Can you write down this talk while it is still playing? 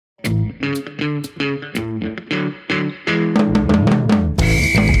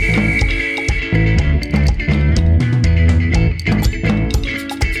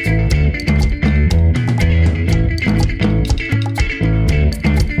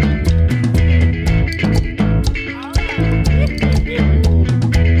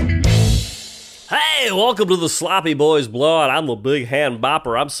welcome to the Sloppy Boys Blowout. I'm the Big Hand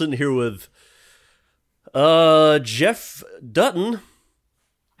Bopper. I'm sitting here with Jeff Dutton.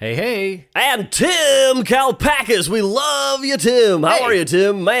 Hey. And Tim Kalpakis. We love you, Tim. How are you,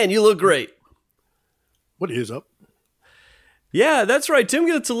 Tim? Man, you look great. What is up? Yeah, that's right. Tim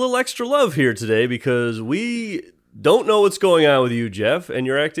gets a little extra love here today because we don't know what's going on with you, Jeff, and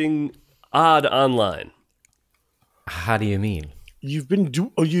you're acting odd online. How do you mean? You've been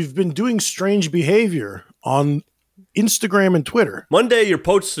doing strange behavior on Instagram and Twitter. Monday, you're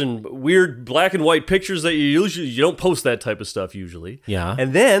posting weird black and white pictures that you don't post that type of stuff usually. Yeah.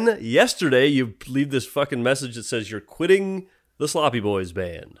 And then yesterday, you leave this fucking message that says you're quitting the Sloppy Boys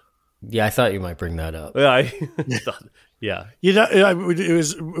band. Yeah, I thought you might bring that up. Yeah, I thought, yeah. You know,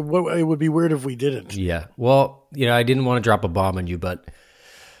 it would be weird if we didn't. Yeah. Well, I didn't want to drop a bomb on you, but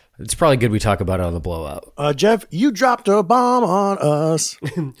it's probably good we talk about it on the blowout. Jeff, you dropped a bomb on us.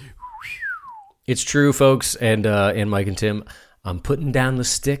 It's true, folks, and Mike and Tim, I'm putting down the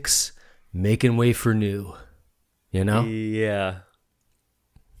sticks, making way for new. Yeah.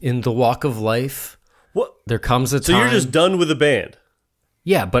 In the walk of life, What? there comes a time. So you're just done with the band?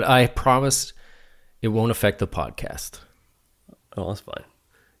 Yeah, but I promised it won't affect the podcast. Oh, that's fine.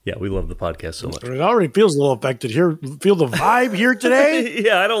 Yeah, we love the podcast so much. It already feels a little affected here. Feel the vibe here today?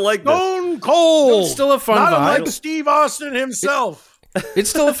 Yeah, I don't like this. Stone cold. It's still a fun Not vibe. unlike Steve Austin himself. It's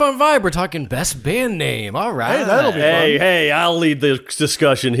still a fun vibe. We're talking best band name. All right. Hey, that'll be Hey, I'll lead the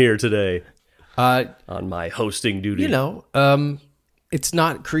discussion here today Uh, on my hosting duty. It's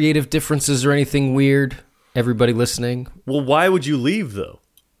not creative differences or anything weird. Everybody listening, Well, why would you leave, though?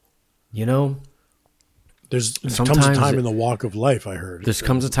 There comes a Sometimes time in the walk of life, I heard. there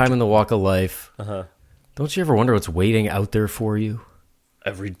comes a time in the walk of life. Don't you ever wonder what's waiting out there for you?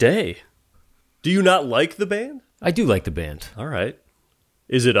 Every day. Do you not like the band? I do like the band. All right.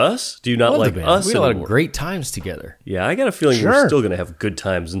 Is it us? Do you not I love like the band. us We had a lot anymore? of great times together. Yeah, I got a feeling we're Sure. still going to have good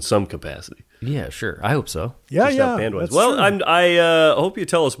times in some capacity. Yeah, sure. I hope so. Yeah, Just not band-wise. that's Well, true. I hope you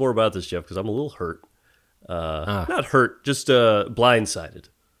tell us more about this, Jeff, because I'm a little hurt. Not hurt, just blindsided.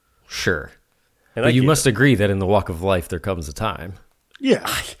 Sure. And But you get must it. agree that in the walk of life, there comes a time. Yeah.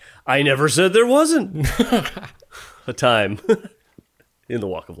 I never said there wasn't a time in the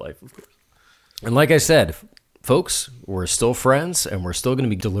walk of life, of course. And like I said, folks, we're still friends, and we're still going to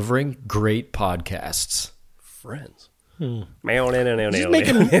be delivering great podcasts. Friends. Meow, meow, meow, meow, meow,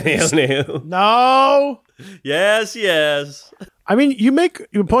 making- meow, meow. No. Yes. I mean, you make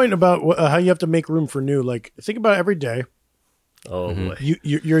your point about how you have to make room for new. Like, think about every day. Oh, boy.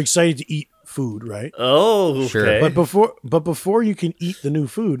 You're excited to eat food, right? Oh, okay. Sure. But before you can eat the new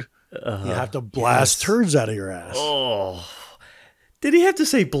food, you have to blast turds out of your ass. Oh. Did he have to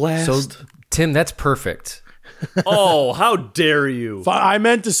say blast? So, Tim, that's perfect. Oh, how dare you? I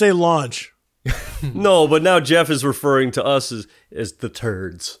meant to say launch. No, but now Jeff is referring to us as the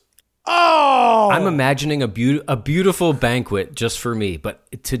turds. Oh, I'm imagining a beautiful banquet just for me, but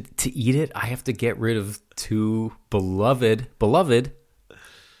to eat it, I have to get rid of two beloved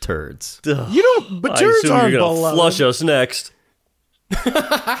turds. you don't. But I turds assume aren't you're going to beloved. flush us next.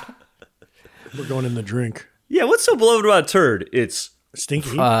 We're going in the drink. Yeah, what's so beloved about turd? It's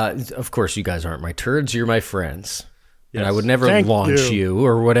Stinky. Of course, you guys aren't my turds. You're my friends. And I Yes. would never Thank launch you. you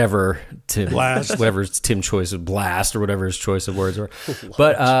or whatever Tim, Blast. whatever Tim's choice of blast or whatever his choice of words are.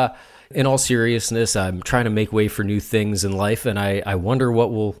 But in all seriousness, I'm trying to make way for new things in life, and I wonder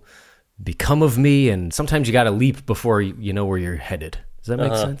what will become of me. And sometimes you got to leap before you know where you're headed. Does that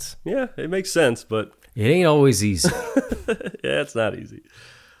make sense? yeah, it makes sense, but It ain't always easy. yeah, it's not easy.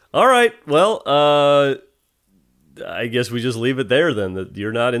 All right, well, I guess we just leave it there then. That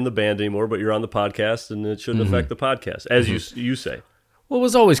you're not in the band anymore, but you're on the podcast, and it shouldn't affect the podcast, as you say. Well, it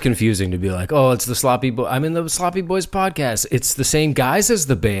was always confusing to be like, oh, it's the Sloppy Boy. I'm in the Sloppy Boys podcast. It's the same guys as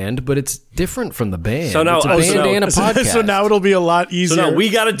the band, but it's different from the band. So now- it's a oh, band so now- and a podcast. So now it'll be a lot So easier. now we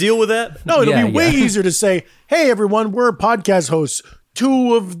got to deal with that. no, it'll Yeah, be way yeah. easier to say, "Hey, everyone, we're podcast hosts.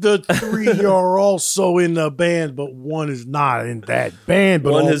 2 of the 3 are also in the band, but one is not in that band.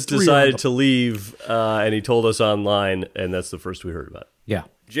 But One all has 3 are decided in to leave, and he told us online, and that's the first we heard about. Yeah.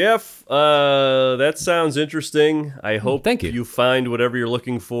 Jeff, that sounds interesting. I hope Thank you. find whatever you're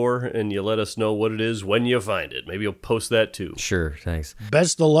looking for, and you let us know what it is when you find it. Maybe you'll post that too. Sure. Thanks. the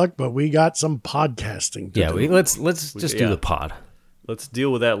best of luck. But we got some podcasting. To Yeah. do. Let's just do yeah. the pod. Let's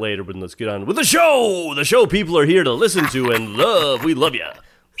deal with that later, but let's get on with the show. The show people are here to listen to and love. We love you.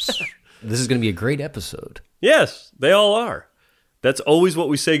 This is going to be a great episode. Yes, they all are. That's always what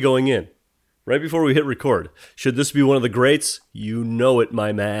we say going in. Right before we hit record. Should this be one of the greats? You know it,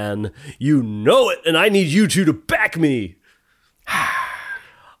 my man. You know it, and I need you two to back me.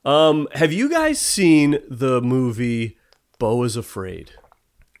 Have you guys seen the movie Beau is Afraid?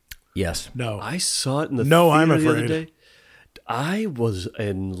 Yes. No. I saw it in the No, theater I'm the other afraid. day. I was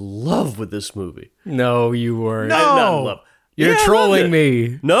in love with this movie. No, you weren't. No. Not in love. You're Yeah, I loved trolling it.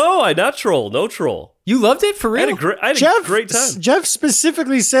 me. No, I not troll. No troll. You loved it for I had real? a Jeff, great time. Jeff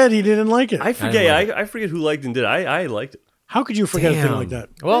specifically said he didn't like it. I forget. I forget who liked and did. I liked it. How could you forget a thing Damn. like that?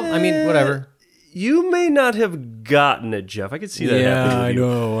 Well, I mean, whatever. You may not have gotten it, Jeff. I could see that happening.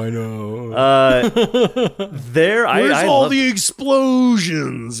 I know. There, Where's I all loved the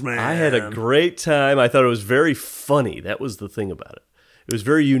explosions, man? I had a great time. I thought it was very funny. That was the thing about it. It was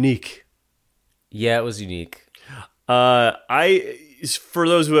very unique. Yeah, it was unique. For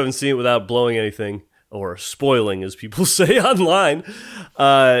those who haven't seen it without blowing anything or spoiling, as people say online,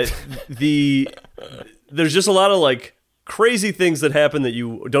 there's just a lot of like crazy things that happen that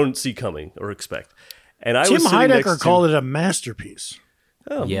you don't see coming or expect. And I Tim was sitting next Heidecker to, called it a masterpiece.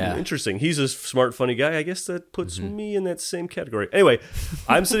 Oh, Yeah. interesting. He's a smart, funny guy. I guess that puts me in that same category. Anyway,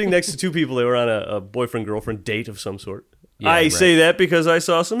 I'm sitting next to two people. They were on a boyfriend-girlfriend date of some sort. Yeah, I right. say that because I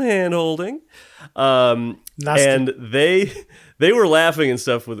saw some hand-holding. Nasty. And they were laughing and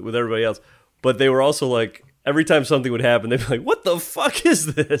stuff with everybody else. But they were also like, every time something would happen, they'd be like, what the fuck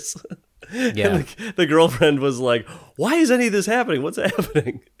is this? Yeah. And the girlfriend was like, why is any of this happening? What's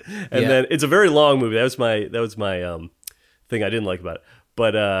happening? And Yeah. then it's a very long movie. That was my thing I didn't like about it.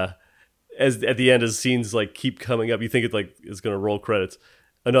 But as at the end, as scenes like keep coming up, you think it's gonna roll credits.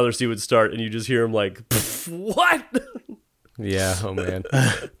 Another scene would start, and you just hear him like, "What?" Yeah, oh man.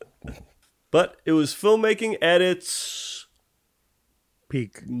 But it was filmmaking at its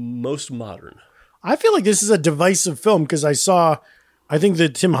Peak. most modern. I feel like this is a divisive film because I think the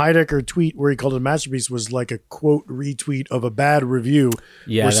Tim Heidecker tweet where he called it a masterpiece was like a quote retweet of a bad review.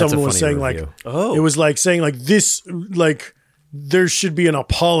 Yeah, where that's someone a was funny saying review. like, Oh. it was like saying like this, like there should be an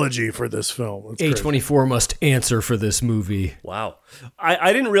apology for this film. It's crazy. A24 must answer for this movie. Wow,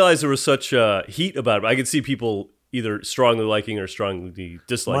 I didn't realize there was such heat about it. But I could see people either strongly liking or strongly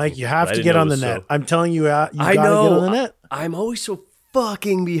disliking. Mike, you But have I to didn't get know on it the was net. so- I'm telling you, you I gotta know. get on the net. I'm always so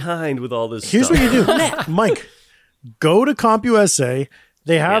fucking behind with all this. Here's stuff. what you do, Mike. Go to CompUSA.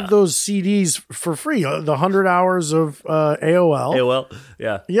 They have Yeah. those CDs for free. The 100 hours of AOL. AOL,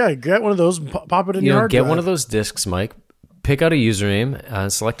 yeah. Yeah, get one of those and pop it in your hard Get drive. one of those discs, Mike. Pick out a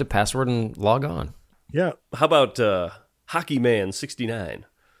username, select a password, and log on. Yeah. How about Hockey Man 69?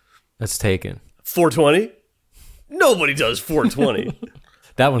 That's taken. 420? Nobody does 420.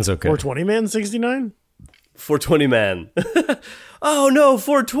 That one's okay. 420 man 69? 420 Man. Oh no,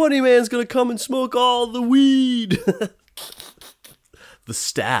 420 Man's gonna come and smoke all the weed. The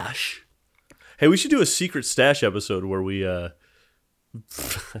stash. Hey, we should do a secret stash episode where we, I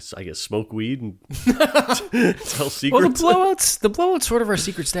guess, smoke weed and tell secrets. Well, the blowout's sort of our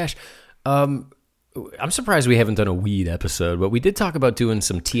secret stash. I'm surprised we haven't done a weed episode, but we did talk about doing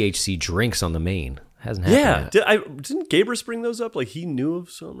some THC drinks on the main. Hasn't happened Yeah, yet. didn't Gabrus bring those up? Like he knew of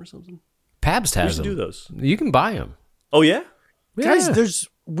some or something. Pabst We has should them. do those. You can buy them. Oh yeah. Guys,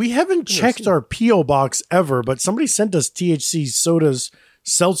 we haven't checked our P.O. box ever, but somebody sent us THC sodas,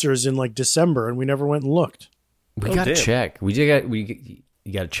 seltzers in like December, and we never went and looked. We Oh, gotta damn. check. You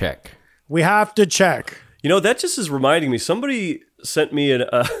gotta check. We have to check. You know, that just is reminding me. Somebody sent me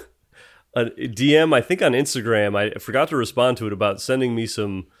a DM, I think on Instagram. I forgot to respond to it about sending me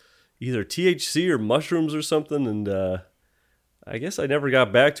some either THC or mushrooms or something. And I guess I never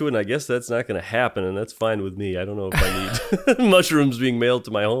got back to it. And I guess that's not going to happen. And that's fine with me. I don't know if I need mushrooms being mailed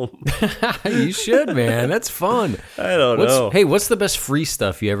to my home. You should, man. That's fun. I don't know. Hey, what's the best free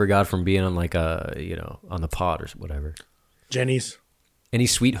stuff you ever got from being on like on the pod or whatever? Jenny's. Any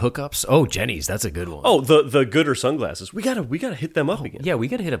sweet hookups? Oh, Jenny's, that's a good one. Oh, the Gooder sunglasses. We gotta hit them up again. Yeah, we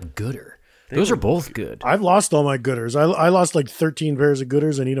gotta hit up Gooder. Those are both good. I've lost all my Gooders. I lost like 13 pairs of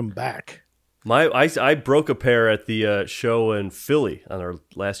Gooders. I need them back. I broke a pair at the show in Philly on our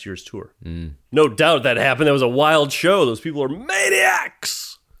last year's tour. No doubt that happened. That was a wild show. Those people are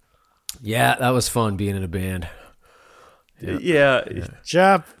maniacs. Yeah, that was fun being in a band. Yeah.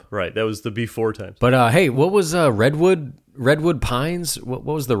 Jeff, Right. That was the before times. But hey, what was Redwood Pines? What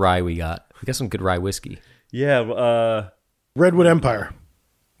was the rye we got? We got some good rye whiskey. Yeah. Redwood Empire.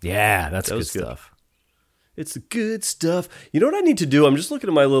 Yeah, that's That good was good. stuff. It's the good stuff. You know what I need to do? I'm just looking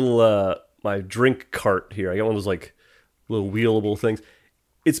at my little my drink cart here. I got one of those like little wheelable things.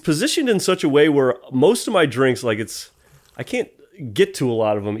 It's positioned in such a way where most of my drinks, like I can't get to a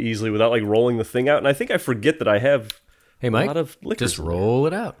lot of them easily without like rolling the thing out. And I think I forget that I have Hey, Mike, a lot of liquor. just roll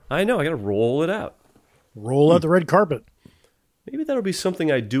it out. I know. I got to roll it out. Roll out the red carpet. Maybe that'll be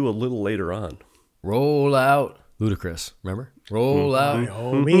something I do a little later on. Roll out Ludacris, remember? Roll My out,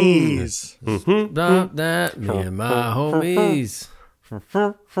 homies. stop that, me and my homies.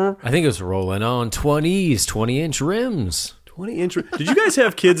 I think it was rolling on 20s, 20-inch rims. 20-inch. Did you guys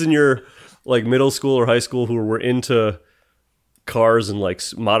have kids in your like middle school or high school who were into cars and like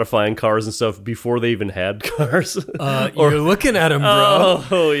modifying cars and stuff before they even had cars? You're looking at him, bro.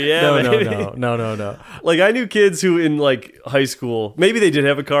 Oh yeah, maybe. No. Like I knew kids who in like high school, maybe they did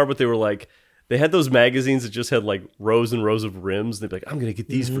have a car, but they were like, they had those magazines that just had like rows and rows of rims. They'd be like, I'm going to get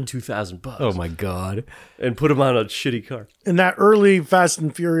these for $2,000. Oh my God. And put them on a shitty car. In that early Fast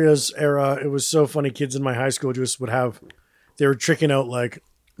and Furious era, it was so funny. Kids in my high school just would have, they were tricking out like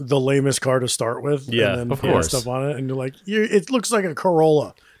the lamest car to start with. Yeah, and then of putting course. stuff on it. And you're like, it looks like a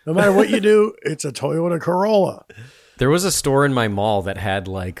Corolla. No matter what you do, it's a Toyota Corolla. There was a store in my mall that had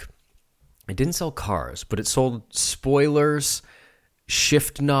like, it didn't sell cars, but it sold spoilers,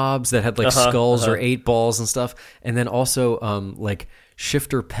 shift knobs that had like skulls or 8 balls and stuff, and then also like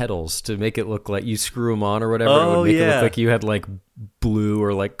shifter pedals to make it look like you screw them on or whatever. It would make it look like you had like blue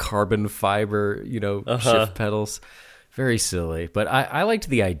or like carbon fiber, shift pedals. Very silly, but I liked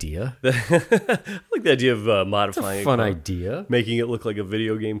the idea. I like the idea of modifying Fun a car, idea. making it look like a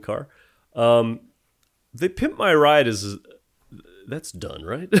video game car. They Pimp My Ride is... That's done,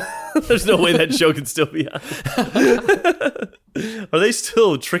 right? There's no way that show can still be on. Are they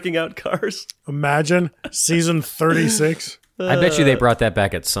still tricking out cars? Imagine season 36. I bet you they brought that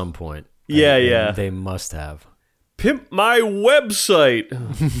back at some point. Yeah. They must have. Pimp My Website.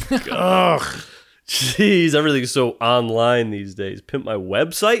 Ugh. Jeez, everything's so online these days. Pimp My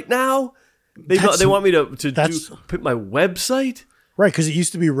Website now? They want me to do Pimp My Website? Right, because it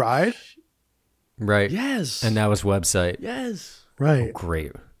used to be Ride. Right. Yes. And now it's website. Yes. Right.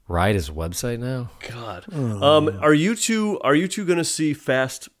 Great. Ride is website now? God. Are you two going to see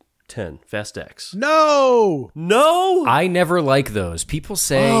Fast 10, Fast X? No. No. I never like those. People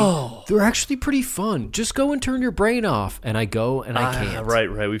say they're actually pretty fun. Just go and turn your brain off. And I go and I can't.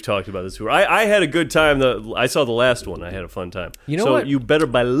 Right. We've talked about this before. I had a good time. I saw the last one. I had a fun time. You know so what? You better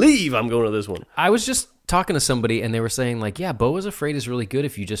believe I'm going to this one. I was just talking to somebody and they were saying like, yeah, Beau is Afraid is really good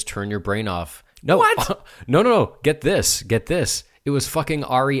if you just turn your brain off. No. What? No. Get this. It was fucking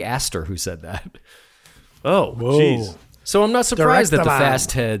Ari Aster who said that. Oh, jeez. So I'm not surprised that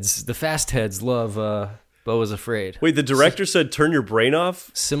Direct-a-man. the fast heads love Beau is Afraid. Wait, the director said turn your brain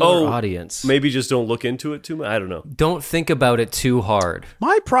off? Similar audience. Maybe just don't look into it too much. I don't know. Don't think about it too hard.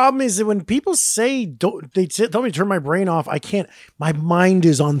 My problem is that when people say tell me to turn my brain off, I can't. My mind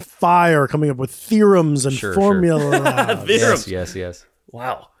is on fire, coming up with theorems and formulas. Yes.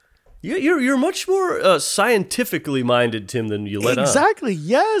 Wow. You're much more scientifically minded, Tim, than you let on. Exactly.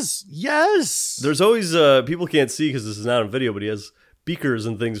 Yes. There's always people can't see because this is not on video, but he has beakers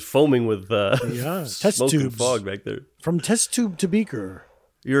and things foaming with test smoke and tubes. fog back there. From test tube to beaker.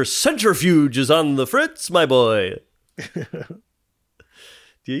 Your centrifuge is on the fritz, my boy.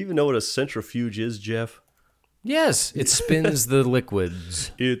 Do you even know what a centrifuge is, Jeff? Yes, it spins the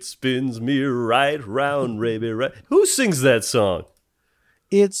liquids. It spins me right round, baby, right. Who sings that song?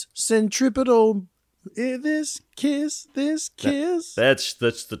 It's centripetal. This kiss. That's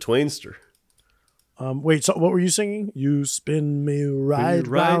the Twainster. Wait, so what were you singing? You spin me right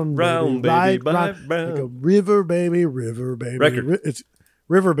round, baby, right right round. round. Like a river baby. Record. It's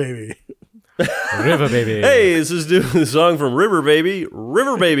River Baby. River Baby. Hey, this is the song from River Baby.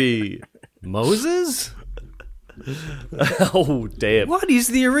 Moses? Oh, damn. What? He's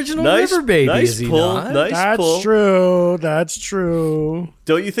the original River Baby, nice is he pull, not? nice pull. That's true.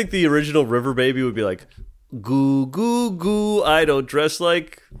 Don't you think the original River Baby would be like, goo, goo, goo, I don't dress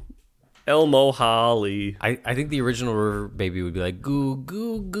like Elmo Holly. I think the original River Baby would be like, goo,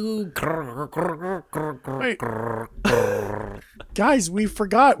 goo, goo. Wait. Guys, we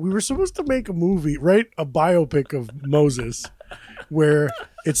forgot. We were supposed to make a movie, right? A biopic of Moses, where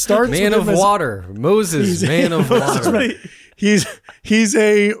it starts Man with of him as- Water. Moses, Man of Water. He's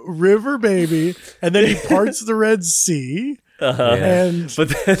a river baby, and then he parts the Red Sea, and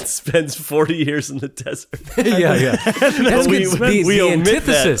But then spends 40 years in the desert. yeah. That's we- good. we The omit that.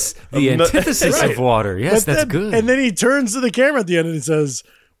 antithesis. The antithesis of water. Yes, but that's then- good. And then he turns to the camera at the end and he says,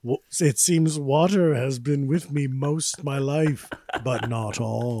 well, "It seems water has been with me most my life, but not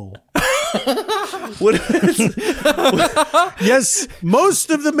all." What if it's- Yes, most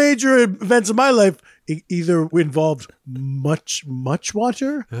of the major events of my life either involved much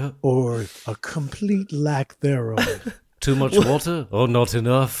water or a complete lack thereof. Too much water or not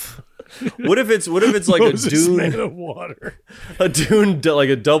enough? what if it's like Moses a made Dune, of water. like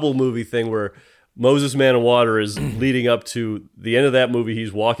a double movie thing where Moses Man of Water is leading up to the end of that movie.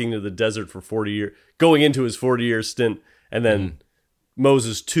 He's walking to the desert for 40 years, going into his 40-year stint, and then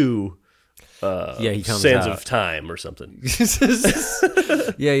Moses 2, he comes Sands out. of Time or something.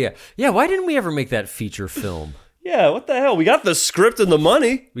 Yeah. Why didn't we ever make that feature film? Yeah, what the hell? We got the script and the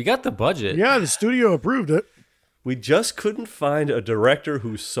money. We got the budget. Yeah, the studio approved it. We just couldn't find a director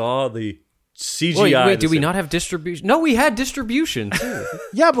who saw the CGI. Wait, did we not have distribution? No, we had distribution too.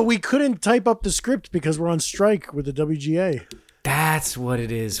 Yeah, but we couldn't type up the script because we're on strike with the WGA. That's what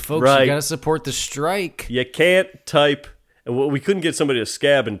it is, folks. Right. You got to support the strike. You can't type. And we couldn't get somebody to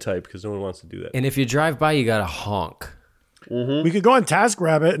scab and type because no one wants to do that. And if you drive by, you got to honk. We could go on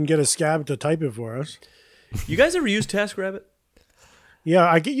TaskRabbit and get a scab to type it for us. You guys ever use TaskRabbit?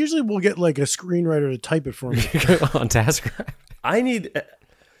 Yeah, usually we'll get like a screenwriter to type it for me. On TaskRabbit. I need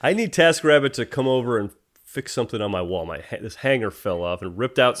TaskRabbit to come over and fix something on my wall. This hanger fell off and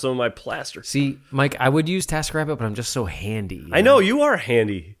ripped out some of my plaster. See, Mike, I would use TaskRabbit, but I'm just so handy. I know you are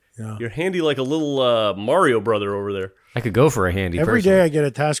handy. Yeah. You're handy like a little Mario brother over there. I could go for a handy Every person. day I get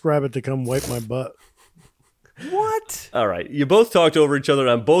a TaskRabbit to come wipe my butt. What? All right, you both talked over each other.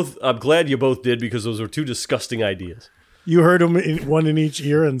 I'm glad you both did because those were two disgusting ideas. You heard them one in each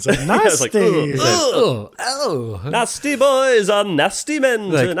ear and said, It's like, nasty. Oh. Nasty boys are nasty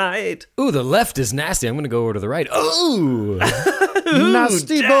men Like- tonight. Ooh, the left is nasty. I'm going to go over to the right. Oh.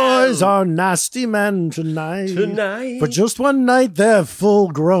 Nasty boys are nasty men tonight. Tonight. For just one night, they're full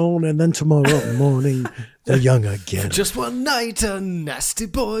grown, and then tomorrow morning, they're young again. Just one night, a nasty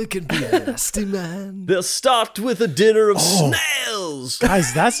boy can be a nasty man. They'll start with a dinner of snails.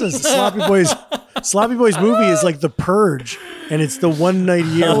 Guys, that's a Sloppy Boys movie is like The Purge, and it's the one night a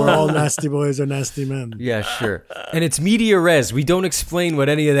year where all nasty boys are nasty men. Yeah, sure. And it's media res. We don't explain what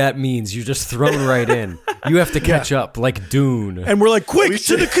any of that means. You're just thrown right in. You have to catch up, like Dune. And we're like, quick,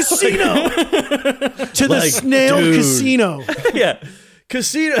 to the casino! To the Like snail Dune. casino. Yeah.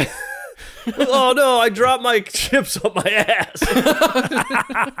 Casino. Oh no, I dropped my chips up my ass.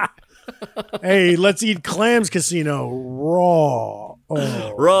 Hey, let's eat clams casino raw.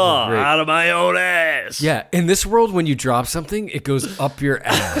 Oh. Raw Great. out of my own ass. Yeah, in this world, when you drop something, it goes up your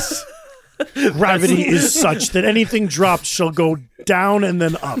ass. Gravity is such that anything dropped shall go down and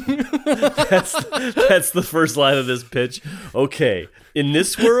then up. That's the first line of this pitch. Okay. In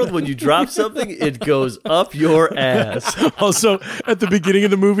this world, when you drop something, it goes up your ass. Also, at the beginning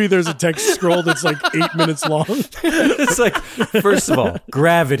of the movie, there's a text scroll that's like 8 minutes long. It's like, first of all,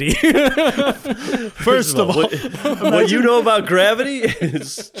 gravity. First of all, What you know about gravity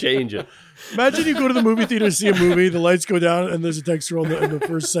is changing. imagine you go to the movie theater to see a movie, the lights go down, and there's a text scroll, and the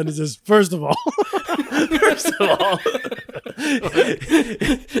first sentence is, first of all. First of all,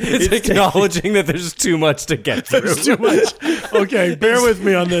 It's acknowledging that there's too much to get through. There's too much. Okay, bear with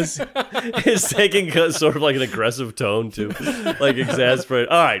me on this. it's taking sort of like an aggressive tone too, like exasperate.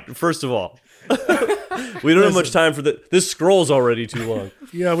 All right, first of all, we don't have much time for this scroll's already too long.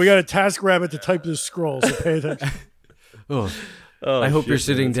 Yeah, we got a TaskRabbit to type this scroll, so pay attention. Oh, Oh, I hope shit, you're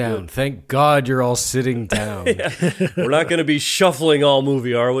sitting that's down. Thank God you're all sitting down. good. We're not going to be shuffling all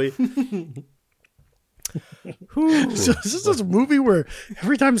movie, are we? So this is a movie where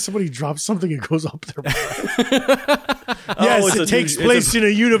every time somebody drops something, it goes up their butt. Yes, it's it takes place in a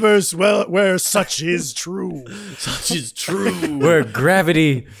universe where such is true. Such is true. Where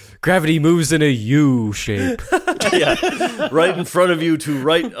gravity moves in a U shape. Yeah, right in front of you to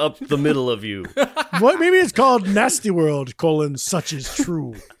right up the middle of you. What? Maybe it's called Nasty World, such is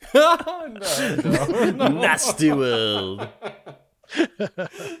true. Nasty world.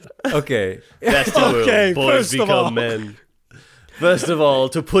 Okay. Nasty world. Okay, Boys first of become all- men. First of all,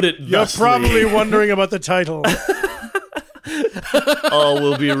 to put it You're thusly, probably wondering about the title. all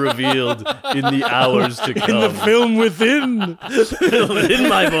will be revealed in the hours to come. In the film within. In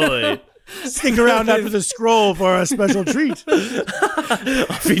my boy. Stick around after the scroll for a special treat.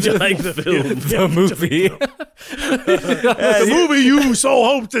 Feature-length film. The movie. The movie you so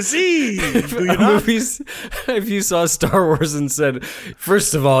hope to see. Do you not? Movies. If you saw Star Wars and said,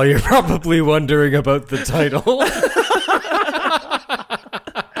 first of all, you're probably wondering about the title.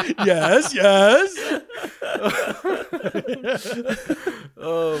 Yes, yes.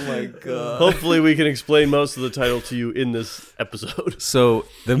 Oh my God. Hopefully we can explain most of the title to you in this episode. So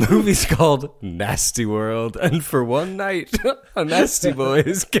the movie's called Nasty World, and for one night, a nasty boy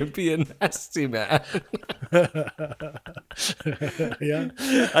can be a nasty man. Yeah.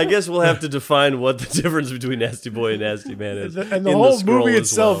 I guess we'll have to define what the difference between Nasty Boy and Nasty Man is. And the in whole scroll movie as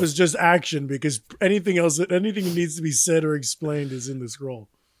itself well. is just action because anything that needs to be said or explained is in the scroll.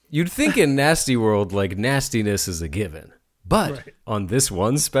 You'd think in Nasty World, like, nastiness is a given. But on this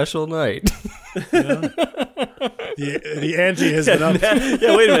one special night, The ante has been up.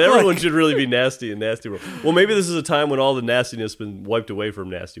 Yeah, wait a minute. Everyone should really be nasty in Nasty World. Well, maybe this is a time when all the nastiness has been wiped away from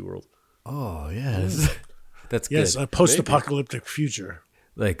Nasty World. oh yes, that's good. Yes, a post-apocalyptic future.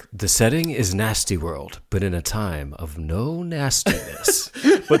 Like the setting is Nasty World, but in a time of no nastiness.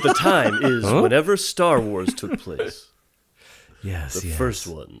 But the time is whenever Star Wars took place. Yes, The first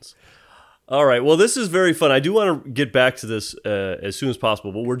ones. All right. Well, this is very fun. I do want to get back to this as soon as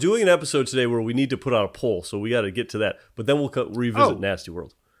possible, but we're doing an episode today where we need to put out a poll, so we got to get to that. But then we'll revisit Nasty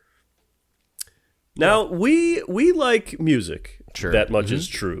World. Now, we like music. Sure. That much is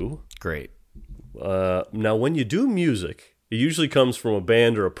true. Great. Now, when you do music, it usually comes from a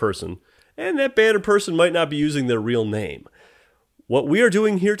band or a person, and that band or person might not be using their real name. What we are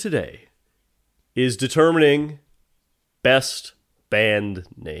doing here today is determining best band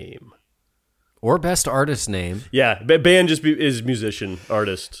name. Or best artist name. Yeah, band just is musician,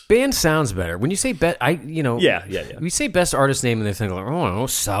 artist. Band sounds better. When you say Yeah. We say best artist name and they think like, oh,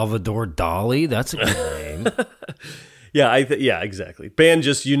 Salvador Dali. That's a good name. Yeah, exactly. Band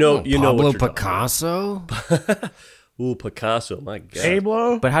just you know Pablo what you're Picasso. Ooh, Picasso, my God.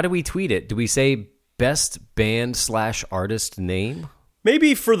 Pablo? But how do we tweet it? Do we say best band / artist name?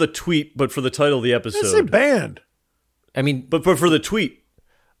 Maybe for the tweet, but for the title of the Let's say episode. band. I mean, But for the tweet.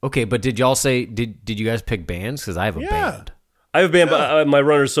 okay, but did y'all say did you guys pick bands? Because I have a band. I have a band, but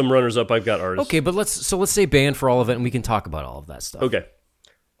my some runners up. I've got artists. Okay, but let's say band for all of it, and we can talk about all of that stuff. Okay.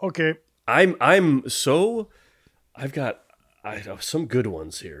 Okay. I've got some good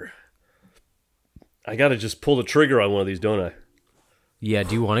ones here. I got to just pull the trigger on one of these, don't I? Yeah.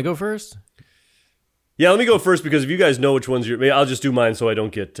 Do you want to go first? Yeah, let me go first because if you guys know which ones I'll just do mine so I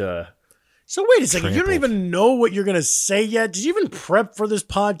don't get. So wait a second. You don't even know what you're going to say yet? Did you even prep for this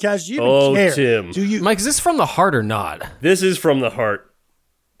podcast? Do you even care? Tim. Do you? Mike, is this from the heart or not? This is from the heart,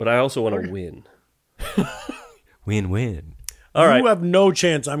 but I also want to win. Win-win. All right, You have no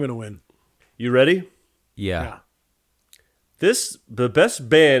chance I'm going to win. you ready? Yeah. The best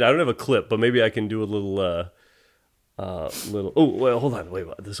band. I don't have a clip, but maybe I can do a little. Oh well, hold on. Wait,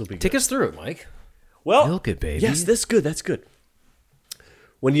 this will be good. Take us through it, Mike. Well, Milk it, baby. Yes, that's good. That's good.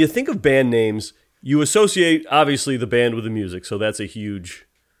 When you think of band names, you associate obviously the band with the music, so that's a huge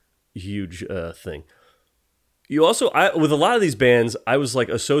thing. You also, with a lot of these bands, I was like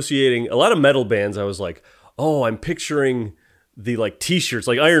associating a lot of metal bands. I was like, oh, I'm picturing the like T-shirts,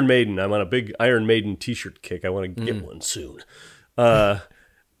 like Iron Maiden. I'm on a big Iron Maiden T-shirt kick. I want to get one soon. But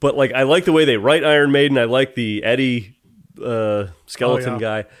like, I like the way they write Iron Maiden. I like the Eddie skeleton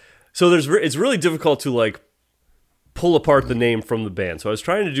guy. So it's really difficult to like pull apart the name from the band. So I was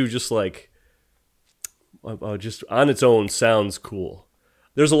trying to do just like, just on its own sounds cool.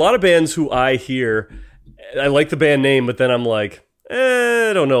 There's a lot of bands who I hear, I like the band name, but then I'm like,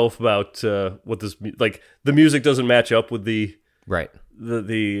 I don't know about what this, like the music doesn't match up with the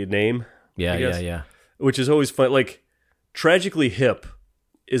name. I guess. Yeah. Which is always fun. Like Tragically Hip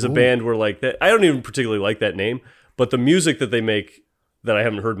is a band where like that, I don't even particularly like that name, but the music that they make that I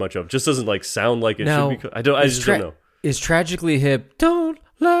haven't heard much of just doesn't like sound like it should be. I just don't know. Is Tragically Hip? Don't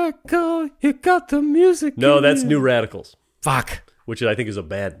let go. You got the music. No, in that's you. New Radicals, Fuck. which I think is a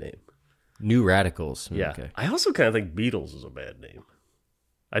bad name. New Radicals. Yeah. Okay. I also kind of think Beatles is a bad name.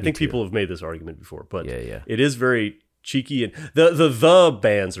 I think people have made this argument before, but Yeah. it is very cheeky, and the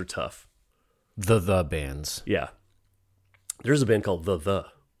bands are tough. The bands. Yeah. There's a band called The.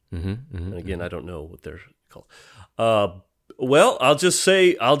 And again, I don't know what they're called. Well, I'll just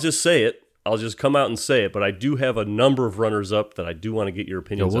say it. I'll just come out and say it, but I do have a number of runners up that I do want to get your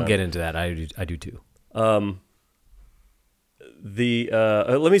opinions We'll on. get into that. I do too. Let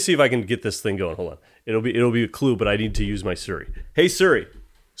me see if I can get this thing going. Hold on. It'll be a clue, but I need to use my Siri. Hey Siri,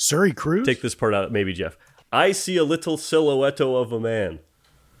 Surrey Cruise? take this part out, maybe Jeff. I see a little silhouette of a man.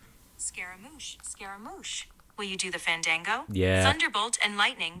 Scaramouche, Scaramouche. Will you do the fandango? Yeah. Thunderbolt and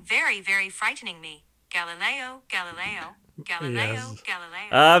lightning, very, very frightening me. Galileo, Galileo, Galileo, Yes. Galileo.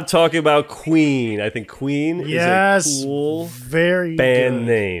 I'm talking about Queen. I think Queen Yes. is a cool Very band good.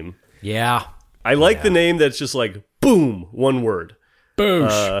 name. Yeah. I like the name that's just like boom, one word.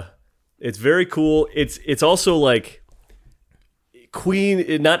 Boosh. It's very cool. It's also like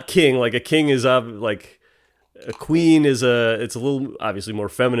Queen, not king. Like a king is like a queen is it's a little obviously more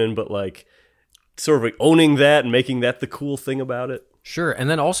feminine, but like sort of like owning that and making that the cool thing about it. Sure. And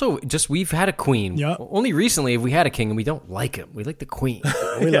then also, just we've had a queen. Yeah. Only recently have we had a king, and we don't like him. We like the queen.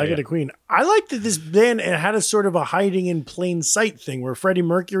 We like it a queen. I like that this band had a sort of a hiding in plain sight thing where Freddie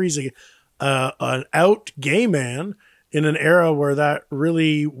Mercury's an out gay man in an era where that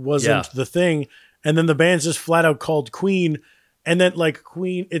really wasn't Yeah. the thing. and then the band's just flat out called Queen, and then like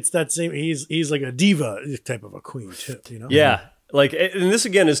Queen, it's that same. He's like a diva type of a queen too, you know? Yeah, like, and this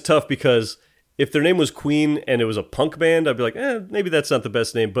again is tough because if their name was Queen and it was a punk band, I'd be like, maybe that's not the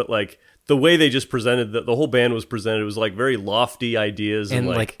best name. But like the way they just presented, the whole band was presented, it was like very lofty ideas and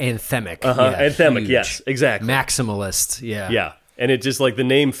like anthemic. Anthemic, huge. yes, exactly. Maximalist, Yeah, and it just like the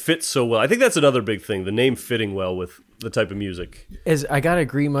name fits so well. I think that's another big thing, the name fitting well with the type of music. As I gotta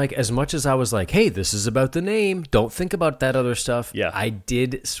agree, Mike. As much as I was like, "Hey, this is about the name. Don't think about that other stuff." Yeah, I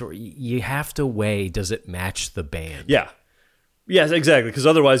did. You have to weigh. Does it match the band? Yeah. Yes, exactly. Because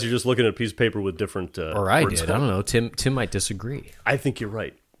otherwise, you're just looking at a piece of paper with different. Or I words did. on I it. don't know. Tim might disagree. I think you're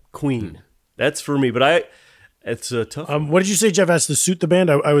right. Queen. That's for me. But it's a tough. What did you say, Jeff? Has to suit the band.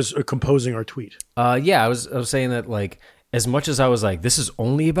 I was composing our tweet. Yeah, I was saying that like as much as I was like, this is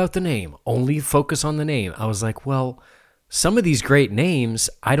only about the name, only focus on the name. I was like, well, some of these great names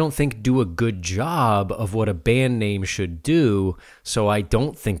I don't think do a good job of what a band name should do, so I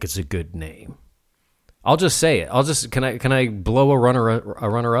don't think it's a good name. I'll just say it. Can I blow a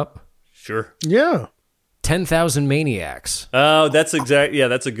runner up? Sure. Yeah. 10,000 Maniacs. Oh, that's exact. Yeah,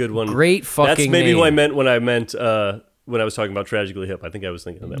 that's a good one. Great fucking That's maybe name. what I meant when I was talking about Tragically Hip. I think I was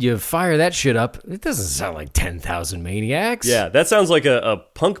thinking of that. You fire that shit up, it doesn't sound like 10,000 Maniacs. Yeah, that sounds like a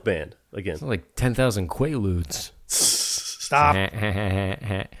punk band again. It's like 10,000 Quaaludes. Stop.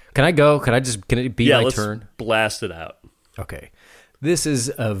 Can I go? Can it be my let's turn? blast it out. Okay. This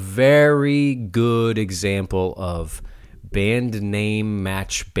is a very good example of band name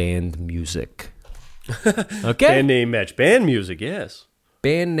match band music. Okay? Band name match band music, yes.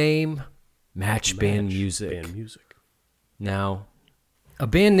 Band name match band music. Band music. Now, a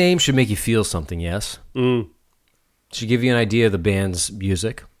band name should make you feel something, yes? Should give you an idea of the band's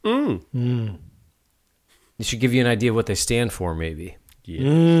music. It should give you an idea of what they stand for, maybe.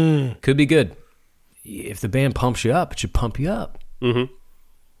 Yeah. Could be good. If the band pumps you up, it should pump you up. Mm-hmm.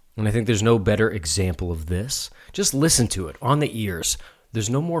 And I think there's no better example of this. Just listen to it on the ears. There's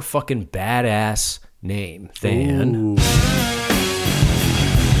no more fucking badass name than...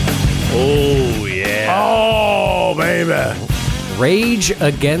 Oh, yeah. Oh, baby. Rage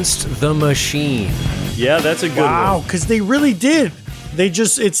Against the Machine. Yeah, that's a good Wow, one. because they really did.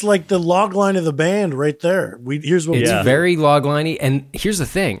 It's like the log line of the band right there. Here's what we It's Yeah. very logliney. And here's the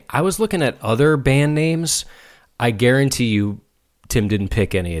thing. I was looking at other band names. I guarantee you Tim didn't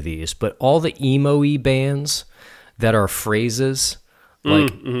pick any of these, but all the emo-y bands that are phrases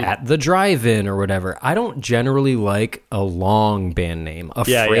like at the drive-in or whatever, I don't generally like a long band name, a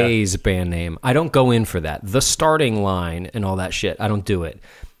Yeah, phrase band name. I don't go in for that. The starting line and all that shit, I don't do it.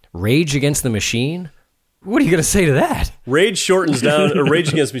 Rage Against the Machine? What are you going to say to that? Rage shortens down, or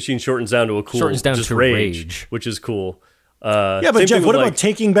Rage Against the Machine shortens down to a cool, Shortens down just to Rage. which is cool. Yeah, Same but Jeff, thing what with, about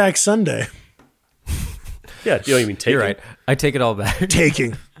Taking Back Sunday? Yeah, you don't even take You're right. I take it all back.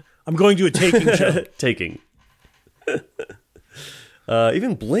 Taking. I'm going to a taking show. Taking.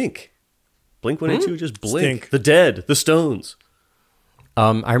 Even Blink. Blink 182, just Blink. Stink. The Dead, the Stones.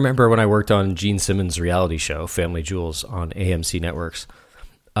 I remember when I worked on Gene Simmons' reality show, Family Jewels, on AMC Networks.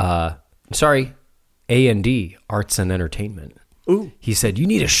 A&D, Arts and Entertainment. Ooh. He said, you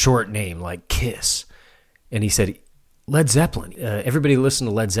need a short name like Kiss. And he said, Led Zeppelin. Everybody listened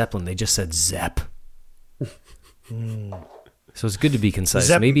to Led Zeppelin. They just said Zepp. So it's good to be concise.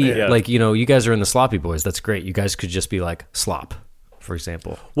 Zepp- Maybe, yeah. like, you guys are in the Sloppy Boys. That's great. You guys could just be like Slop, for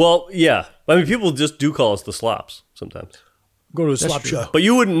example. Well, yeah. I mean, people just do call us the Slops sometimes. Go to a slop show. But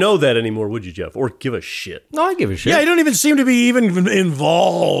you wouldn't know that anymore, would you, Jeff? Or give a shit. No, I give a shit. Yeah, I don't even seem to be even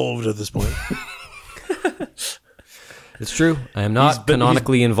involved at this point. It's true. I am not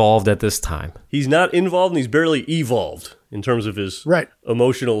canonically involved at this time. He's not involved and he's barely evolved in terms of his Right.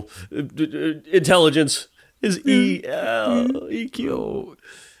 emotional intelligence. His EQ.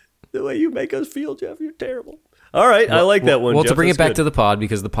 The way you make us feel, Jeff, you're terrible. All right, I like that one, Well, Jeff. to bring That's it back good. to the pod,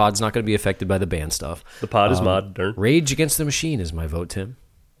 because the pod's not going to be affected by the band stuff. The pod is modern. Rage Against the Machine is my vote, Tim.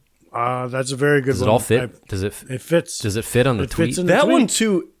 That's a very good Does one. it all fit? Does it fits. Does it fit on the It tweet? fits in the That tweet. one,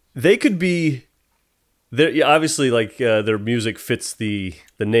 too, they could be... Yeah, obviously, like, their music fits the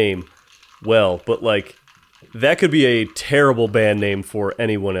name well, but, like, that could be a terrible band name for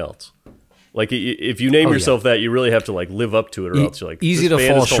anyone else. Like, if you name yourself that, you really have to, like, live up to it, or else you're like... Easy this to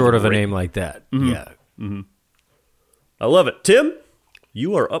band fall is called short of a Rage. name like that. Yeah. I love it. Tim,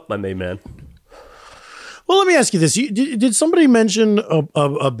 you are up, my main man. Well, let me ask you this: did somebody mention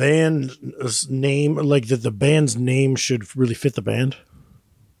a band's name, like that the band's name should really fit the band?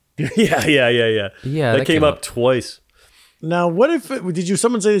 Yeah. Yeah, That that came came up up. twice. Now, what if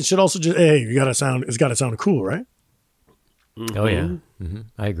someone say it should also just it's got to sound cool, right? Oh, yeah.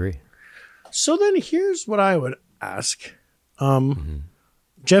 I agree. So then here's what I would ask.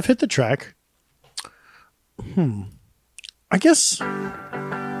 Jeff hit the track. I guess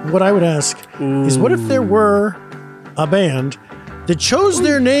what I would ask is, what if there were a band that chose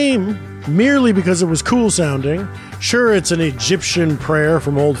their name merely because it was cool sounding? Sure, it's an Egyptian prayer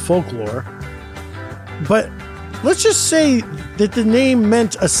from old folklore, but let's just say that the name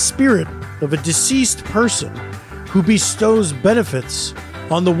meant a spirit of a deceased person who bestows benefits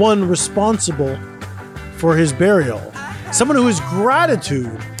on the one responsible for his burial. Someone who is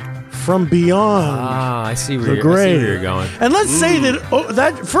gratitude from beyond I see where the you're, grave. I see where you're going. And let's say that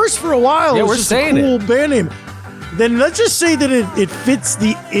that first for a while Yeah, it we're was just a saying cool band name. Then let's just say that it fits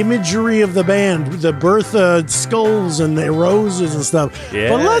the imagery of the band, the Bertha skulls and the roses and stuff. Yeah,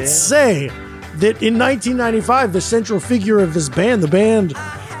 but let's say that in 1995, the central figure of this band, the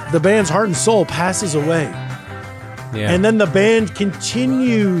band's heart and soul passes away. Yeah. And then the band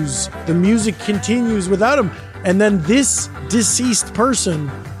continues, the music continues without him. And then this deceased person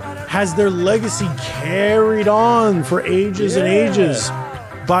has their legacy carried on for ages and ages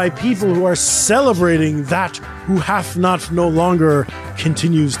by people who are celebrating that who hath not no longer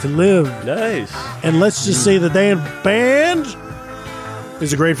continues to live. Nice. And let's just say the damn band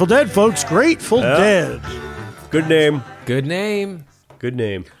is the Grateful Dead, folks. Grateful Dead. Good name. Good name. Good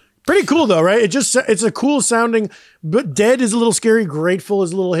name. Pretty cool though, right? It's a cool sounding, but Dead is a little scary. Grateful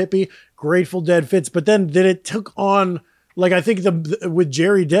is a little hippie. Grateful Dead fits, but then it took on, like, I think with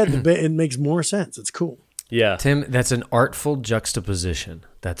Jerry Dead, it makes more sense. It's cool. Yeah. Tim, that's an artful juxtaposition.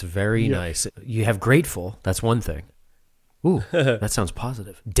 That's very nice. You have grateful. That's one thing. Ooh, that sounds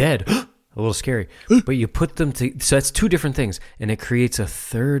positive. Dead. A little scary. But you put them so that's two different things, and it creates a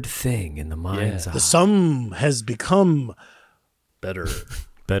third thing in the mind's eye. The sum has become Better.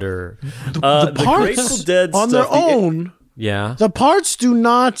 Better. The Grateful Dead on stuff, their own. Yeah. The parts do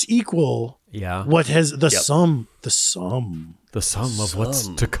not equal Yeah. what has the sum. The sum. The sum of what's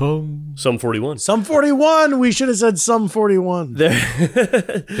to come. Sum 41. Sum 41. We should have said Sum 41.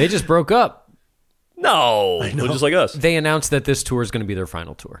 They just broke up. No. Well, just like us. They announced that this tour is going to be their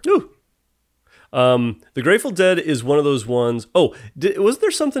final tour. Ooh. The Grateful Dead is one of those ones. Oh, was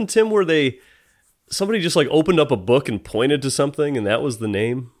there something, Tim, where somebody just like opened up a book and pointed to something, and that was the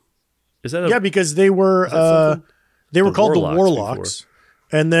name? Is that Yeah, because they were called the Warlocks,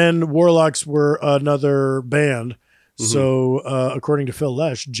 and then Warlocks were another band. So according to Phil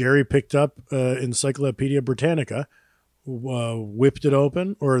Lesh, Jerry picked up Encyclopedia Britannica, whipped it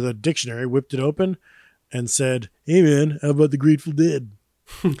open, or the dictionary whipped it open, and said, "Hey man, how about the Grateful Dead?"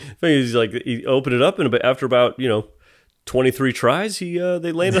 He's like, he opened it up, and after about 23 tries,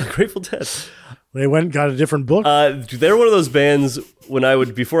 they landed on Grateful Dead. They went and got a different book. They're one of those bands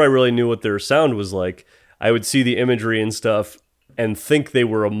before I really knew what their sound was like, I would see the imagery and stuff and think they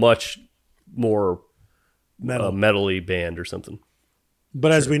were a much more metal-y band or something.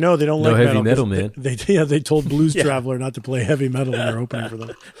 But as we know, they don't No like heavy metal, 'cause man. They told Blues Traveler not to play heavy metal when they're opening for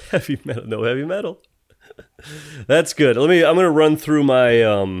them. Heavy metal, no heavy metal. That's good. I'm going to run through my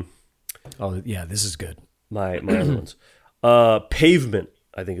Oh, yeah, this is good. my other ones. Pavement,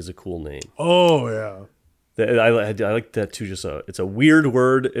 I think, is a cool name. Oh yeah. I like that too. It's a weird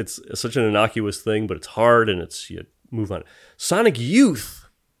word. It's such an innocuous thing, but it's hard, and you move on. Sonic Youth.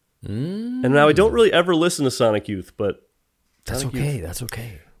 And now I don't really ever listen to Sonic Youth, but That's Sonic okay. Youth. That's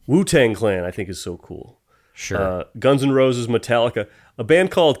okay. Wu-Tang Clan, I think, is so cool. Sure. Guns N' Roses, Metallica, a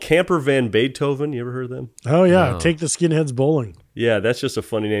band called Camper Van Beethoven. You ever heard of them? Oh yeah. Take the Skinheads bowling. Yeah, that's just a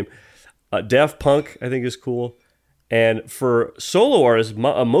funny name. Daft Punk, I think, is cool. And for solo artists,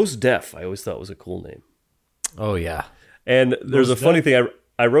 Mos Def, I always thought was a cool name. Oh, yeah. And there's a funny thing.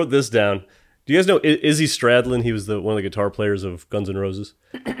 I wrote this down. Do you guys know Izzy Stradlin? He was one of the guitar players of Guns N' Roses.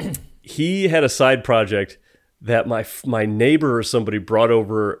 He had a side project that my neighbor or somebody brought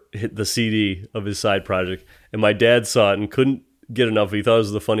over the CD of his side project, and my dad saw it and couldn't get enough. He thought it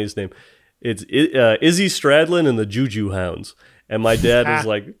was the funniest name. It's Izzy Stradlin and the Juju Hounds. And my dad was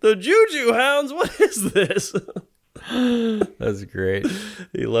like, "The Juju Hounds? What is this?" That's great.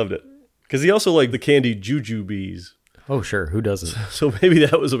 He loved it. Because he also liked the candy Juju Bees. Oh, sure. Who doesn't? So maybe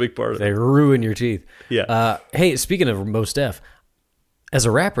that was a big part of it. They ruin your teeth. Yeah. Hey, speaking of Mos Def, as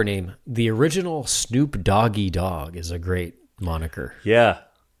a rapper name, the original Snoop Doggy Dogg is a great moniker. Yeah.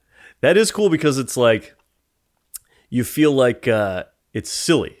 That is cool because it's like, you feel like it's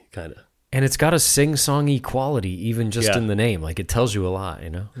silly, kind of. And it's got a sing-songy quality, even just Yeah. in the name. Like, it tells you a lot, you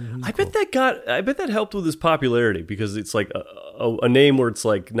know? I bet that helped with his popularity because it's like a name where it's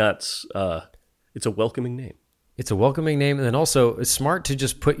like not, it's a welcoming name. It's a welcoming name, and then also it's smart to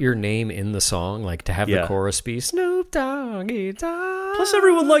just put your name in the song, like to have the chorus be Snoop doggy dog. Plus,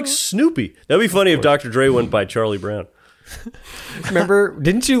 everyone likes Snoopy. That'd be funny if Dr. Dre went by Charlie Brown. Remember,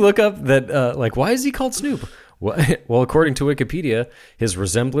 didn't you look up that, why is he called Snoop? Well, according to Wikipedia, his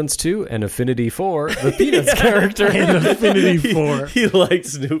resemblance to and affinity for the Peanuts character. And Affinity 4. He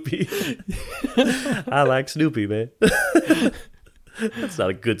likes Snoopy. I like Snoopy, man. That's not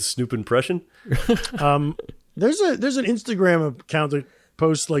a good Snoop impression. There's an Instagram account that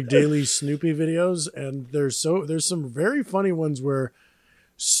posts like daily Snoopy videos, and there's some very funny ones where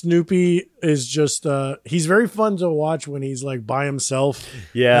Snoopy is just he's very fun to watch when he's like by himself.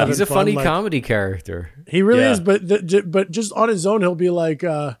 Yeah, He's a fun, funny like- comedy character. He really Yeah. is, but just on his own, he'll be like.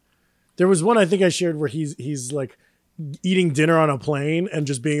 There was one I think I shared where he's like eating dinner on a plane and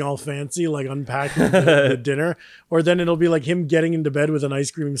just being all fancy, like unpacking the dinner, or then it'll be like him getting into bed with an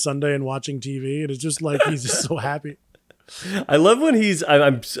ice cream sundae and watching TV, and it's just like he's just so happy. I love when he's. I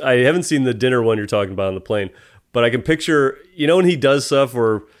haven't seen the dinner one you're talking about on the plane, but I can picture. You know when he does stuff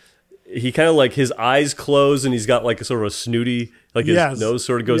where he kind of like his eyes close and he's got like a sort of a snooty, like his Yes. nose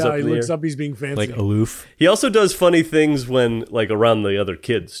sort of goes up he in the looks air. up, he's being fancy. Like aloof. He also does funny things when like around the other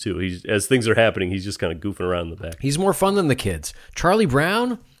kids too. He's as things are happening, he's just kind of goofing around in the back. He's more fun than the kids. Charlie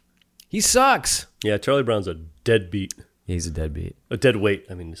Brown, he sucks. Yeah, Charlie Brown's a deadbeat, He's a deadbeat. a dead weight.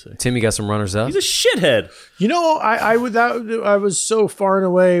 I mean to say, Tim, you got some runners up? he's a shithead. You know, I was so far and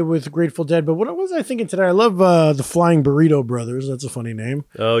away with Grateful Dead, but what was I thinking today? I love the Flying Burrito Brothers. That's a funny name.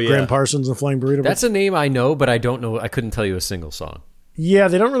 Oh yeah, Graham Parsons and Flying Burrito. That's a name I know, but I don't know. I couldn't tell you a single song. Yeah,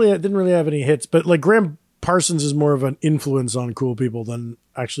 they didn't really have any hits, but like Graham Parsons is more of an influence on cool people than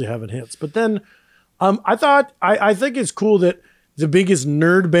actually having hits. But then I think it's cool that the biggest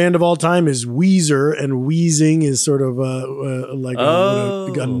nerd band of all time is Weezer, and wheezing is sort of like what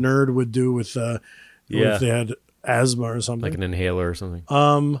a nerd would do with if they had asthma or something. Like an inhaler or something.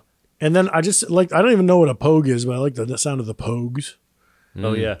 And then I just like, I don't even know what a pogue is, but I like the sound of the Pogues.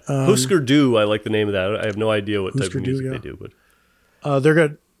 Oh yeah, Husker Du. I like the name of that. I have no idea what type Husker of Du, music yeah. they do, but They're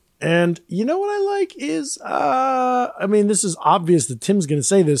good. And you know what I like is, I mean, this is obvious that Tim's going to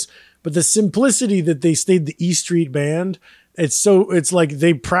say this, but the simplicity that they stayed the E Street Band. It's like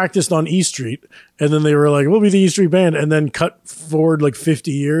they practiced on E Street and then they were like, we'll be the E Street Band, and then cut forward like 50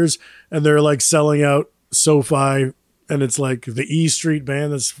 years and they're like selling out SoFi, and it's like the E Street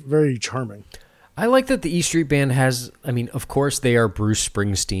Band. That's very charming. I like that the E Street Band has, I mean, of course they are Bruce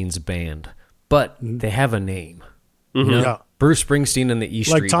Springsteen's band, but they have a name. You know? Yeah. Bruce Springsteen and the E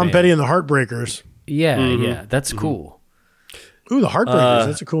Street Like Tom Band. Petty and the Heartbreakers. Yeah, yeah, that's cool. Ooh, the Heartbreakers.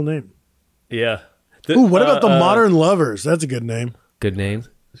 That's a cool name. yeah. Ooh, what about the Modern Lovers? That's a good name. Good name. I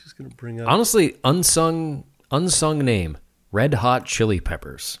was just gonna bring up. Honestly, unsung name. Red Hot Chili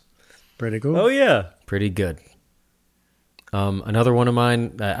Peppers. Pretty cool. Oh yeah, Pretty good. Another one of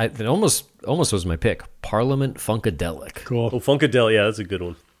mine, it almost was my pick. Parliament Funkadelic. Cool. oh Funkadelic. Yeah, that's a good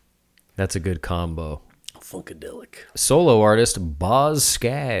one. That's a good combo. Funkadelic. Solo artist Boz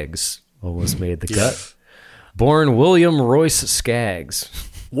Scaggs almost made the cut. Born William Royce Scaggs.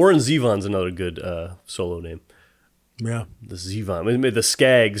 Warren Zevon's another good solo name. Yeah. The Zevon. The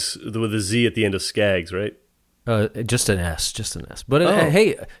Skaggs with a Z at the end of Skaggs, right? Just an S. But Oh.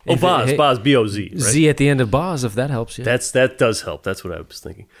 hey, Oh, Boz. hey, Boz. B-O-Z, right? Z at the end of Boz, if that helps you. That does help. That's what I was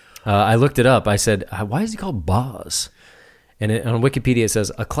thinking. I looked it up. I said, why is he called Boz? And on Wikipedia, it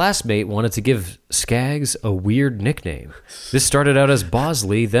says, a classmate wanted to give Skaggs a weird nickname. This started out as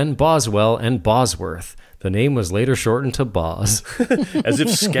Bosley, then Boswell, and Bosworth. The name was later shortened to Boz. As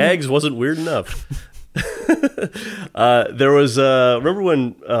if Skaggs wasn't weird enough. There was, remember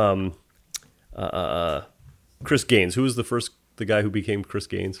when Chris Gaines, who was the guy who became Chris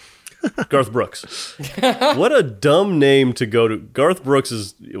Gaines? Garth Brooks. What a dumb name to go to. Garth Brooks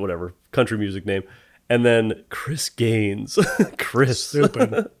is, whatever, country music name. And then Chris Gaines. Chris.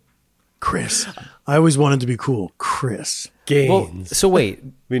 Stupid. Chris. I always wanted to be cool. Chris. Gaines. Well, so wait, I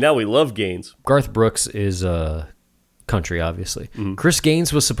mean, now we love Gaines. Garth Brooks is country, obviously. Chris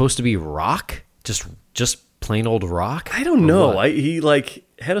Gaines was supposed to be rock? Just plain old rock? I don't Or know. what? He like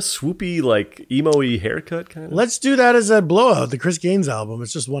had a swoopy, like emo-y haircut kind of. Let's do that as a blowout. The Chris Gaines album.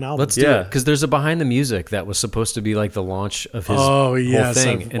 It's just one album. Let's do Yeah. it. Because there's a behind the music that was supposed to be like the launch of his Oh, whole yes,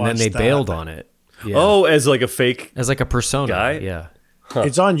 thing. I've And then they watched that. bailed on it. Yeah. Oh, as like a fake. As like a persona. Guy? Yeah.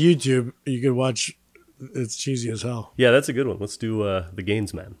 It's on YouTube. You could watch. It's cheesy as hell. Yeah, that's a good one. Let's do the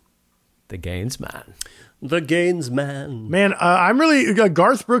Gaines Man. The Gaines Man. The Gaines Man. Man, I'm really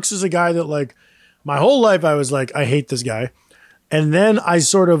Garth Brooks is a guy that like my whole life I was like I hate this guy, and then I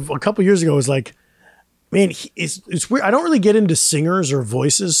sort of a couple years ago was like man, it's weird. I don't really get into singers or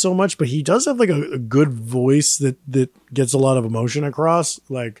voices so much, but he does have like a good voice that gets a lot of emotion across.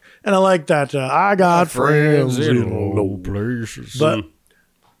 Like, and I like that. I got friends in low places, but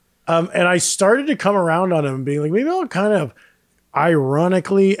and I started to come around on him, being like, maybe I'll kind of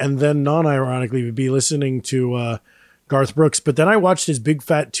ironically and then non-ironically be listening to Garth Brooks. But then I watched his big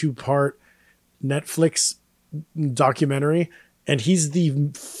fat 2-part Netflix documentary. And he's the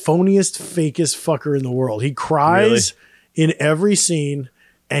phoniest, fakest fucker in the world. He cries in every scene,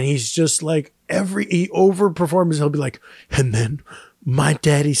 and he's just like he overperforms. He'll be like, and then my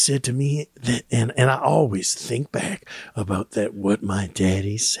daddy said to me that, and I always think back about that, what my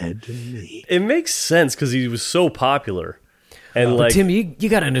daddy said to me. It makes sense because he was so popular. And But Tim, you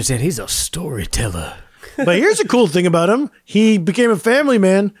got to understand, he's a storyteller. But here's a cool thing about him. He became a family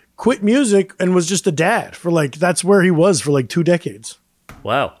man, quit music, and was just a dad for that's where he was for 2 decades.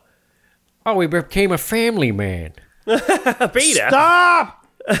 wow. Oh, he became a family man. Peter. Stop!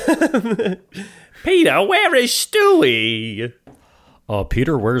 Peter, where is Stewie?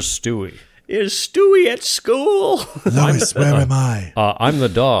 Peter, where's Stewie? Is Stewie at school? Lois, where am I? I'm the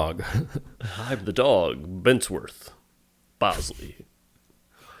dog. I'm the dog, Bentsworth. Bosley.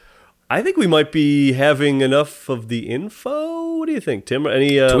 I think we might be having enough of the info. What do you think, Tim?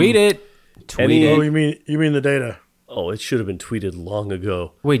 Any Tweet it. Tweet Oh, it. you mean the data? Oh, it should have been tweeted long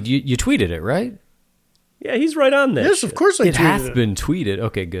ago. Wait, you tweeted it, right? Yeah, he's right on that. Yes, shit. of course I It tweeted hath it. been tweeted.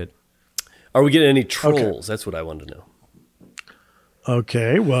 Okay, good. Are we getting any trolls? That's what I wanted to know.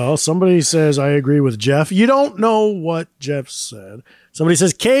 Okay, well, somebody says I agree with Jeff. You don't know what Jeff said. Somebody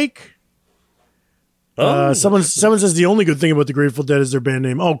says cake. Someone says the only good thing about the Grateful Dead is their band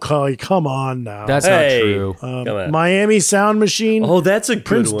name. Oh, come on now. That's Hey. not true. Come on. Miami Sound Machine. Oh, that's a good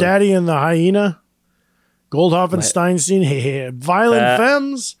Prince one. Daddy and the Hyena. Goldhoff and Steinstein. Violent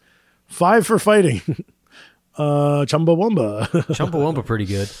Femmes. 5 for Fighting. Chumbawamba. Chumbawamba pretty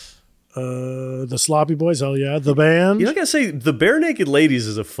good. The Sloppy Boys. Hell yeah. The Band. You know, I gotta say, the Bare Naked Ladies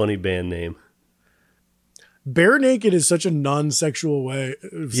is a funny band name. Bare Naked is such a non-sexual way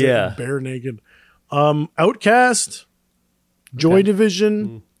of saying Yeah. bare naked. Outcast, Joy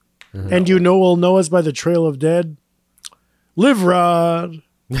Division, and we'll know us by the Trail of Dead. Live Rod,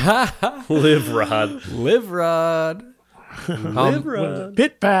 Live Rod. Live Rod. Live Rod.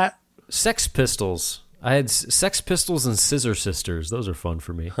 Pit Pat. Sex Pistols. I had Sex Pistols and Scissor Sisters. Those are fun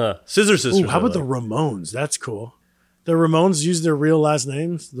for me. Huh. Scissor Sisters. Ooh, how about I the like. Ramones? That's cool. The Ramones use their real last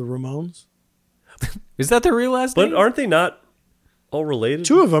names. The Ramones. Is that their real last But name? aren't they not all related?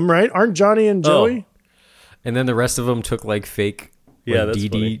 2 of them, right? Aren't Johnny and Joey? And then the rest of them took fake. Yeah, that's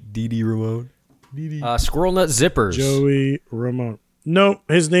DD Ramone. Squirrel Nut Zippers. Joey Ramone. No,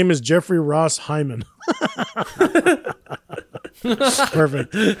 his name is Jeffrey Ross Hyman.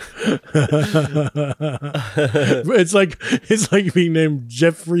 Perfect. It's like being named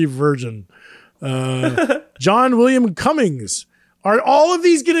Jeffrey Virgin. John William Cummings. Are all of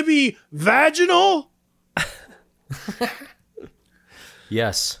these going to be vaginal?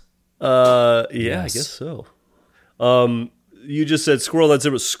 Yes. Yeah, Yes. I guess so. You just said squirrel. That's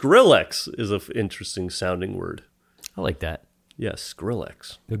it. Skrillex is an interesting sounding word. I like that. Yes,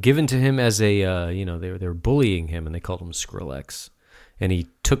 Skrillex. They're given to him as a, they were bullying him and they called him Skrillex. And he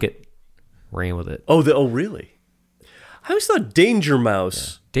took it, ran with it. Oh, really? I always thought Danger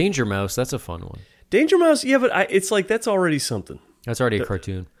Mouse. Danger Mouse, that's a fun one. Danger Mouse, yeah, but it's like that's already something. That's already a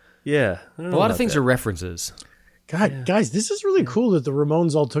cartoon. Yeah. A lot of things are references. God, guys, this is really cool that the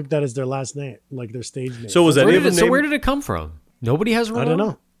Ramones all took that as their last name, like their stage name. So was any of them So where did it come from? Nobody has Ramon? I don't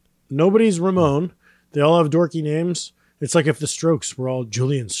know. Nobody's Ramon. They all have dorky names. It's like if the Strokes were all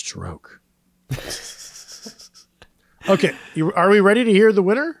Julian Stroke. Okay, are we ready to hear the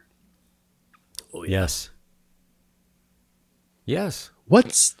winner? Oh, yeah. Yes. Yes.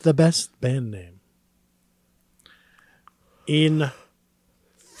 What's the best band name? In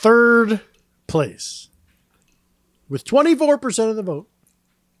third place, with 24% of the vote,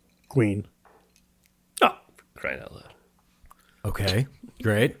 Queen. Oh, crying out loud. Okay.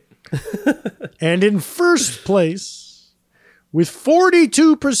 Great. And in first place, with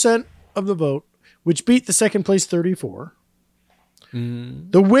 42% of the vote, which beat the second place 34,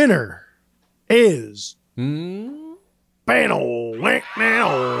 the winner is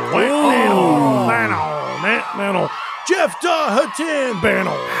Jeff Doherty.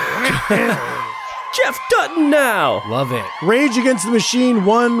 Jeff Dutton now. Love it. Rage Against the Machine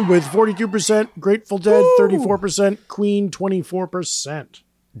won with 42%, Grateful Dead 34%, Queen 24%.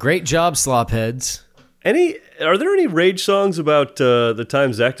 Great job, slopheads. Are there any Rage songs about the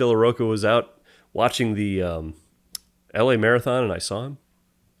time Zach De La Rocca was out watching the LA Marathon and I saw him?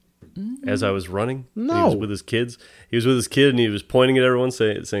 as I was running? No. He was with his kids. He was with his kid, and he was pointing at everyone,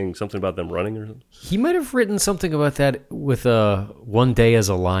 saying something about them running or something. He might have written something about that with One Day as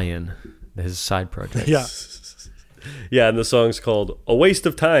a Lion, his side project. Yeah. Yeah, and the song's called "A Waste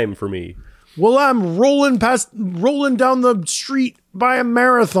of Time for Me." Well, I'm rolling down the street by a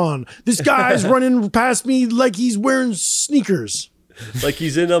marathon. This guy's running past me like he's wearing sneakers. Like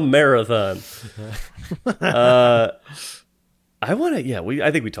he's in a marathon. I want to. Yeah, I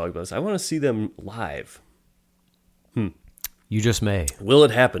think we talked about this. I want to see them live. You just may. Will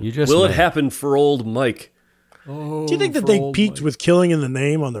it happen? Will it happen for old Mike? Do you think that they peaked with Killing in the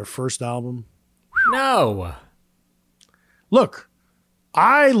Name on their first album? No. Look,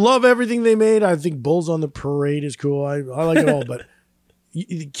 I love everything they made. I think Bulls on the Parade is cool. I like it all. But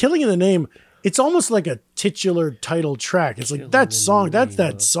Killing in the Name, it's almost like a titular title track. It's like that song. That's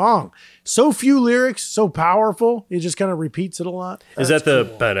that song. So few lyrics, so powerful. It just kind of repeats it a lot. Is that the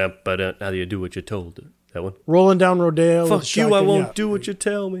ba-da, now you do what you're told? That one? Rolling Down Rodeo. with Fuck you, Shotgun, I won't yeah. do what you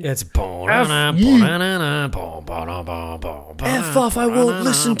tell me. It's F off, I won't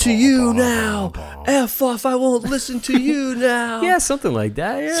listen to you now. F off, I won't listen to you now. Yeah, something like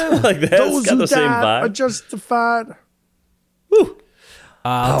that. Yeah. Like that. Those It's got who the same died are vibe. justified. Woo.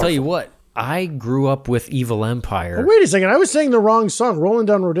 I'll tell you what. I grew up with Evil Empire. Oh, wait a second. I was saying the wrong song. Rolling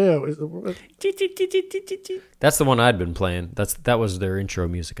Down Rodeo. That's the one I'd been playing. That was their intro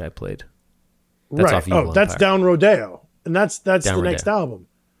music I played. That's right. off Evil That's Empire. Down Rodeo. And that's Down the Rodeo. next album.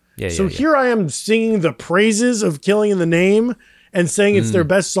 Yeah, So yeah. here I am singing the praises of Killing in the Name and saying it's their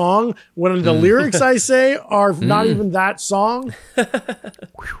best song when the lyrics I say are not even that song.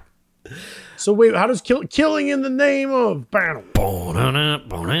 So wait, how does Killing in the Name of...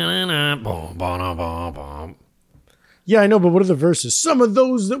 Yeah, I know, but what are the verses? Some of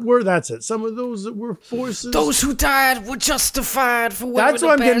those that were... That's it. Some of those that were forces... Those who died were justified for That's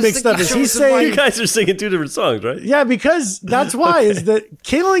what I'm getting mixed up. Is he saying... You guys are singing two different songs, right? Yeah, because that's why is that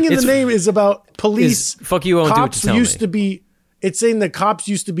Killing in the Name is about police. Fuck you, I won't do what you cops tell used me. to be. It's saying that cops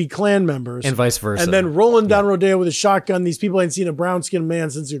used to be Klan members, And vice versa. And then rolling down Rodeo with a shotgun. These people ain't seen a brown skinned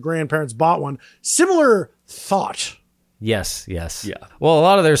man since their grandparents bought one. Similar thought. Yes. Yeah. Well, a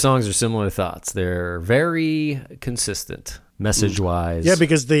lot of their songs are similar thoughts. They're very consistent, message-wise. Yeah,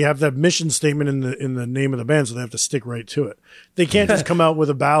 because they have that mission statement in the name of the band, so they have to stick right to it. They can't just come out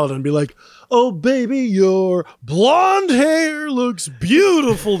with a ballad and be like, "Oh, baby, your blonde hair looks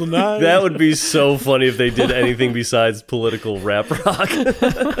beautiful tonight." That would be so funny if they did anything besides political rap rock.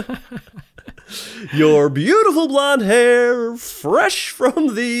 Your beautiful blonde hair, fresh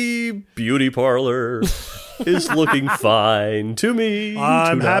from the beauty parlor, is looking fine to me.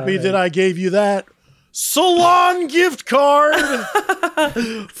 I'm tonight. happy that I gave you that salon gift card.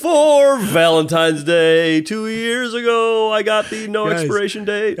 For Valentine's Day 2 years ago, I got the no Guys, expiration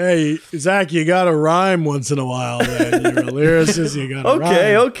date. Hey, Zach, you got to rhyme once in a while, man. You're a lyricist, you got to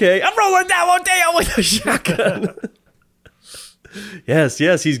rhyme. Okay. I'm rolling down one day with a shotgun. Yes,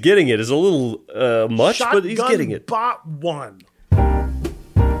 he's getting it. It's a little much, but he's getting it. Bot one.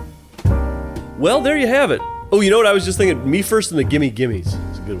 Well, there you have it. Oh, you know what I was just thinking? Me First and the Gimme Gimmes.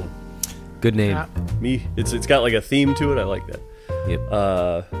 It's a good one. Good name. Me. It's got like a theme to it. I like that. Yep.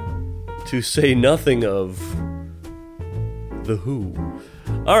 To say nothing of the Who.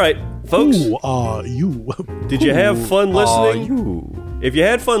 All right, folks. Who are you? Did you have fun listening? If you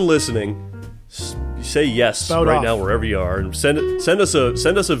had fun listening, say yes Spout right off. now wherever you are, and send us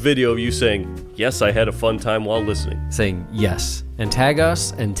a video of you saying yes. I had a fun time while listening. Saying yes. And tag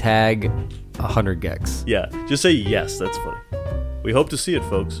us and tag 100 gex. Yeah, just say yes. That's funny. We hope to see it,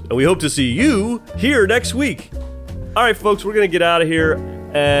 folks, and we hope to see you here next week. All right, folks, we're gonna get out of here,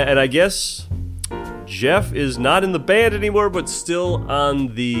 and I guess Jeff is not in the band anymore, but still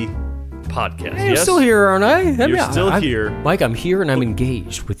on the podcast. Hey, I'm yes? still here, aren't I? You're still here. Mike, I'm here and I'm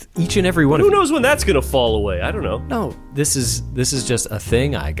engaged with each and every one Who of you. knows when that's gonna fall away? I don't know. No, this is just a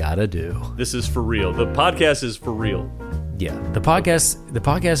thing I gotta do. This is for real. The podcast is for real. Yeah, the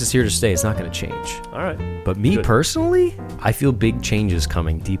podcast is here to stay. It's not going to change. All right. But me Good. personally, I feel big changes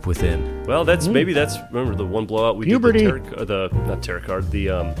coming deep within. Well, maybe that's remember the one blowout we Puberty. did not tarot card, the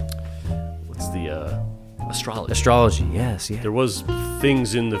what's the astrology. Astrology, yes, yeah. There was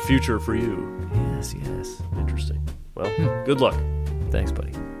things in the future for you. Yes. Interesting. Well, good luck. Thanks,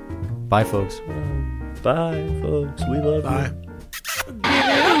 buddy. Bye, folks. Bye, folks. We love you.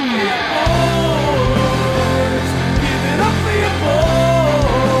 Bye.